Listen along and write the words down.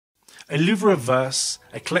A Louvre of Verse,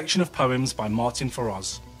 a collection of poems by Martin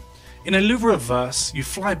Feroz. In A Louvre of Verse, you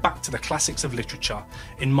fly back to the classics of literature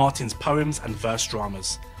in Martin's poems and verse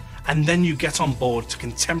dramas, and then you get on board to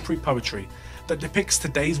contemporary poetry that depicts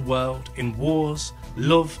today's world in wars,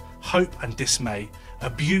 love, hope and dismay,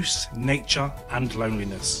 abuse, nature and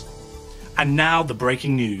loneliness. And now the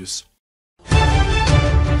breaking news.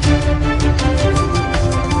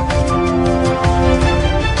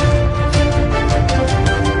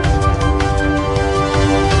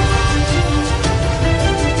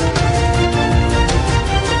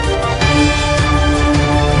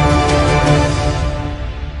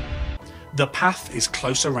 The Path is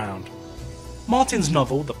close around. Martin's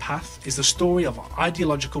novel, The Path, is the story of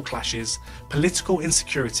ideological clashes, political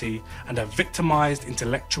insecurity, and a victimised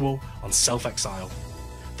intellectual on self-exile.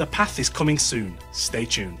 The Path is coming soon. Stay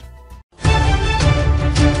tuned.